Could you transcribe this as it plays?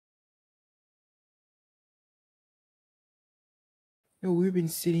Yo, we've been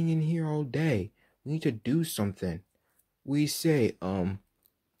sitting in here all day. We need to do something. We say,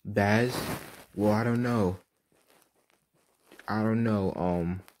 Baz? Well, I don't know.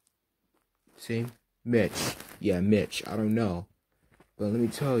 See? Mitch. Yeah, Mitch. I don't know. But let me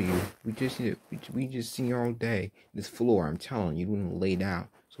tell you, we just sitting here all day. This floor, I'm telling you, we want to lay down.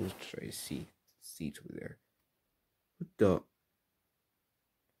 So let's try to see. Seats over there. What the?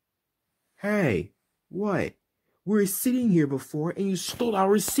 Hey, what? We were sitting here before and you stole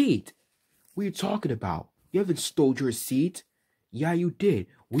our seat. What are you talking about? You haven't stole your seat. Yeah, you did.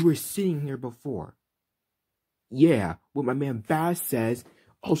 We were sitting here before. Yeah, what my man Baaz says.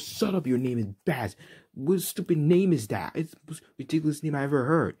 Oh, shut up, your name is Baaz. What stupid name is that? It's the most ridiculous name I ever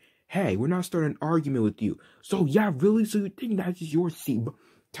heard. Hey, we're not starting an argument with you. So, yeah, really? So you think that's your seat? But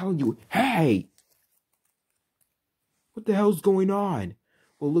telling you, hey, what the hell's going on?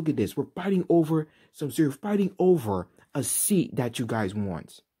 Well, look at this. We're fighting over a seat that you guys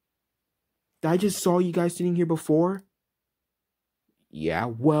want. I just saw you guys sitting here before. Yeah,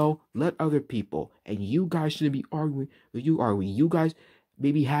 well, let other people. And you guys shouldn't be arguing with you arguing. You guys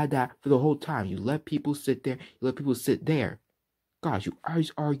maybe had that for the whole time. You let people sit there. You let people sit there. Gosh, you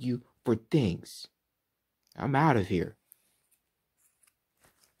always argue for things. I'm out of here.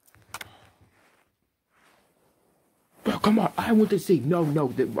 Bro, come on. I want to see. No,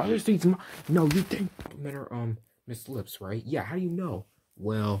 the other seat's mine. No, you think men are, Miss Lips, right? Yeah, how do you know?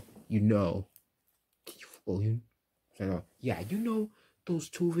 Well, you know. Well, yeah, you know those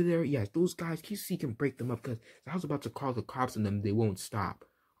two over there? Yes, those guys, you can break them up because I was about to call the cops on them. They won't stop.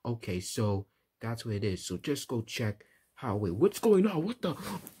 Okay, so that's what it is. So just go check how, wait, what's going on? What the?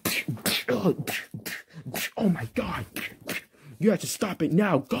 Oh my God. You have to stop it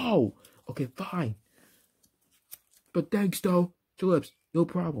now. Go. Okay, fine. But thanks, though. Tulips, no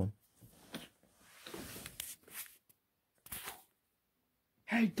problem.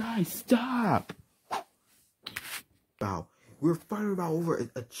 Hey, guys, stop. Wow. We're fighting about over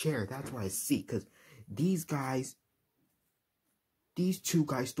a chair. That's why I see. Because these two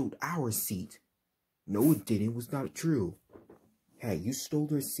guys stole our seat. No, it didn't. It was not true. Hey, you stole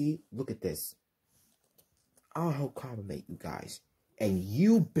their seat? Look at this. I'll help compliment you guys. And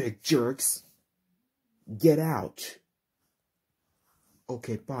you big jerks, get out.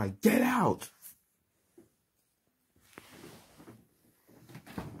 Okay, fine. Get out.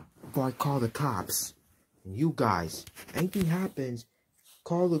 Before I call the cops. And you guys, anything happens,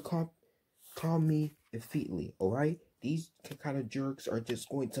 call me immediately, alright? These kind of jerks are just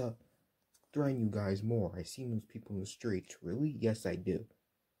going to threaten you guys more. I see those people in the streets. Really? Yes, I do.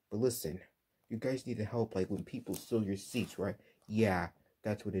 But listen, you guys need to help, like, when people steal your seats, right? Yeah,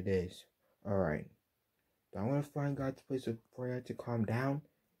 that's what it is. Alright. But I want to find God's place of prayer to calm down,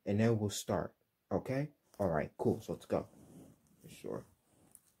 and then we'll start. Okay? Alright, cool. So let's go. For sure.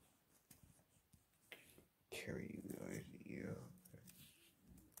 Carry you guys, yeah.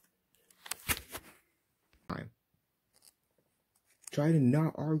 Try to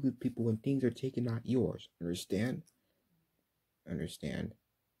not argue with people when things are taken, not yours. Understand? Understand.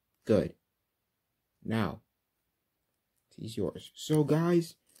 Good. Now, it's yours. So,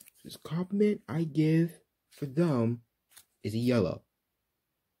 guys, this compliment I give for them is a yellow.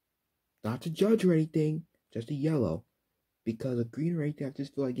 Not to judge or anything, just a yellow. Because a green or anything, I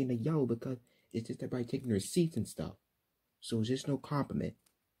just feel like getting a yellow because it's just everybody taking their seats and stuff. So it's just no compliment.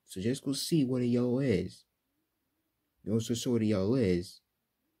 So just go see what a yellow is. You also show what a yellow is.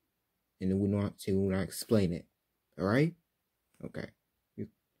 And then we'll not explain it. Alright? Okay.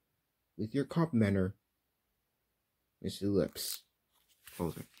 With your complimenter, Mr. Lips.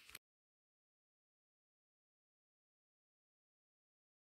 Closer.